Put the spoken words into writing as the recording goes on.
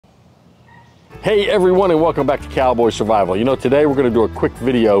Hey everyone, and welcome back to Cowboy Survival. You know, today we're going to do a quick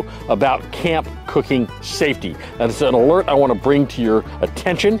video about camp cooking safety. And it's an alert I want to bring to your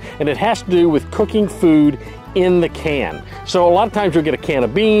attention, and it has to do with cooking food in the can. So a lot of times you'll get a can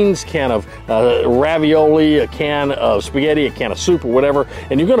of beans, can of ravioli, a can of spaghetti, a can of soup or whatever,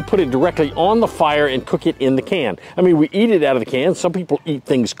 and you're going to put it directly on the fire and cook it in the can. I mean, we eat it out of the can. Some people eat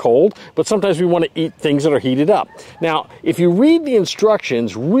things cold, but sometimes we want to eat things that are heated up. Now, if you read the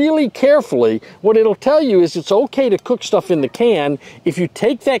instructions really carefully, what it'll tell you is it's okay to cook stuff in the can if you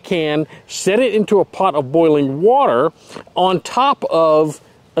take that can, set it into a pot of boiling water on top of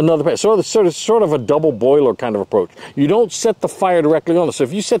another pan. Sort of a double boiler kind of approach. You don't set the fire directly on it. So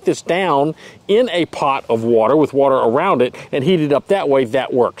if you set this down in a pot of water with water around it and heat it up that way,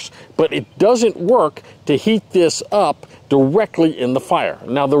 that works. But it doesn't work to heat this up directly in the fire.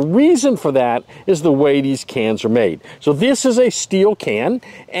 Now the reason for that is the way these cans are made. So this is a steel can,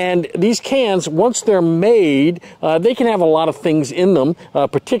 and these cans, once they're made, they can have a lot of things in them,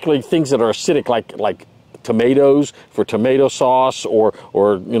 particularly things that are acidic, like tomatoes for tomato sauce or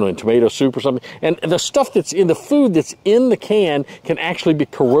you know, in tomato soup or something. And the stuff that's in the food that's in the can can actually be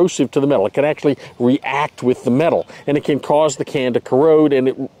corrosive to the metal. It can actually react with the metal, and it can cause the can to corrode, and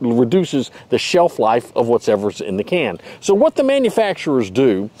it reduces the shelf life of whatever's in the can. So what the manufacturers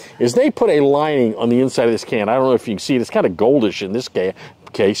do is they put a lining on the inside of this can. I don't know if you can see it. It's kind of goldish in this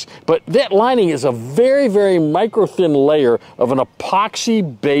case, but that lining is a very, very micro-thin layer of an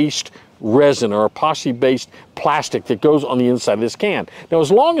epoxy-based resin or epoxy-based plastic that goes on the inside of this can. Now, as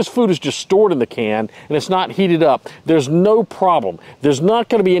long as food is just stored in the can and it's not heated up, there's no problem. There's not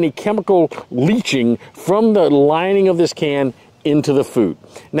going to be any chemical leaching from the lining of this can into the food.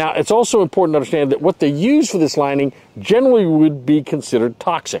 Now, it's also important to understand that what they use for this lining generally would be considered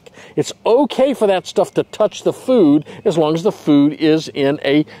toxic. It's okay for that stuff to touch the food as long as the food is in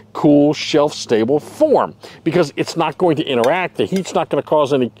a cool, shelf-stable form, because it's not going to interact. The heat's not going to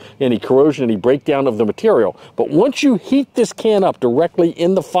cause any corrosion, any breakdown of the material. But once you heat this can up directly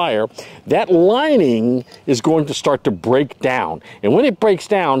in the fire, that lining is going to start to break down. And when it breaks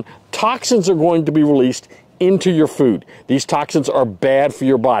down, toxins are going to be released into your food. These toxins are bad for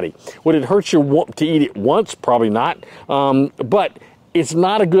your body. Would it hurt you to eat it once? Probably not. But it's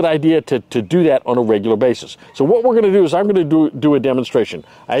not a good idea to do that on a regular basis. So what we're going to do is I'm going to do a demonstration.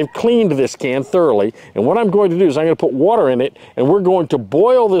 I have cleaned this can thoroughly, and what I'm going to do is I'm going to put water in it, and we're going to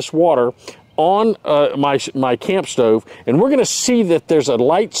boil this water on my camp stove, and we're going to see that there's a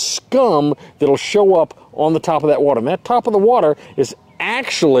light scum that'll show up on the top of that water. And that top of the water is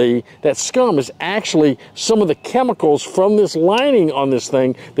actually, that scum is actually some of the chemicals from this lining on this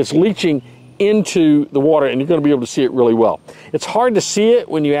thing that's leaching into the water, and you're going to be able to see it really well. It's hard to see it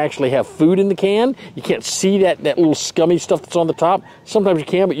when you actually have food in the can. You can't see that little scummy stuff that's on the top. Sometimes you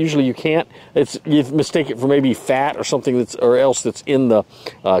can, but usually you can't. You mistake it for maybe fat or something else that's in the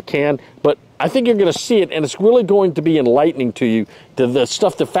can. But I think you're going to see it, and it's really going to be enlightening to you, to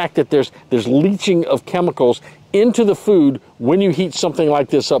the fact that there's leaching of chemicals into the food when you heat something like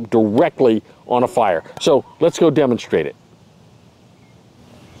this up directly on a fire. So let's go demonstrate it.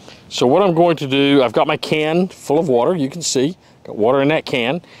 So what I'm going to do, I've got my can full of water. You can see, got water in that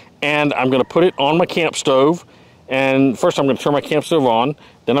can, and I'm going to put it on my camp stove. And first I'm going to turn my camp stove on,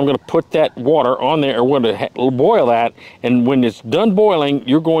 then I'm going to put that water on there, and we're going to boil that, and when it's done boiling,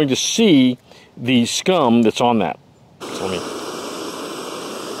 you're going to see the scum that's on that.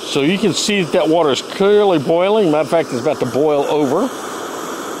 So you can see that water is clearly boiling. Matter of fact, it's about to boil over.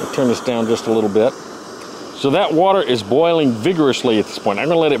 I'll turn this down just a little bit. So that water is boiling vigorously at this point. I'm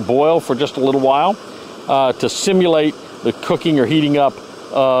going to let it boil for just a little while to simulate the cooking or heating up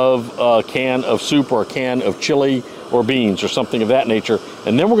of a can of soup or a can of chili or beans or something of that nature.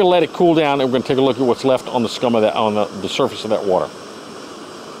 And then we're going to let it cool down, and we're going to take a look at what's left on the scum of that, on the surface of that water.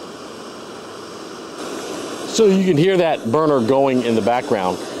 So you can hear that burner going in the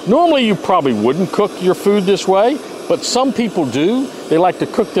background. Normally you probably wouldn't cook your food this way, but some people do. They like to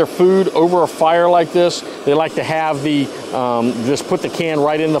cook their food over a fire like this. They like to have just put the can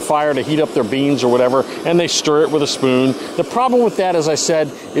right in the fire to heat up their beans or whatever, and they stir it with a spoon. The problem with that, as I said,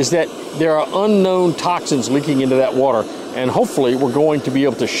 is that there are unknown toxins leaking into that water, and hopefully we're going to be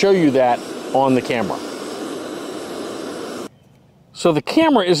able to show you that on the camera. So the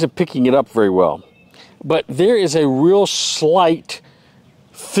camera isn't picking it up very well, but there is a real slight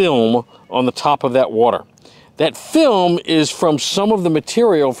film on the top of that water. That film is from some of the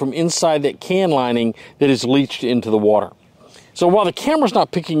material from inside that can lining that is leached into the water. So while the camera's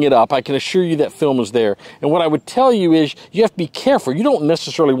not picking it up, I can assure you that film is there. And what I would tell you is you have to be careful. You don't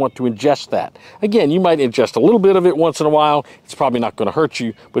necessarily want to ingest that. Again, you might ingest a little bit of it once in a while. It's probably not going to hurt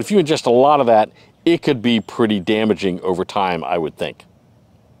you. But if you ingest a lot of that, it could be pretty damaging over time, I would think.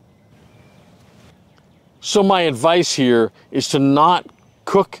 So my advice here is to not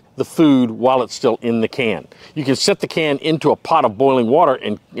cook the food while it's still in the can. You can set the can into a pot of boiling water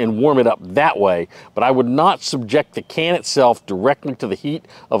and warm it up that way, but I would not subject the can itself directly to the heat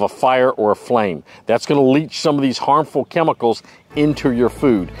of a fire or a flame. That's going to leach some of these harmful chemicals into your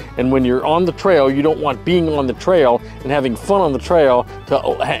food. And when you're on the trail, you don't want being on the trail and having fun on the trail to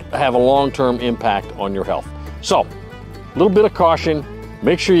have a long-term impact on your health. So, a little bit of caution.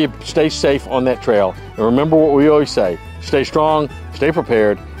 Make sure you stay safe on that trail. And remember what we always say, stay strong, stay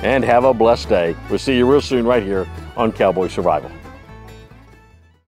prepared, and have a blessed day. We'll see you real soon right here on Cowboy Survival.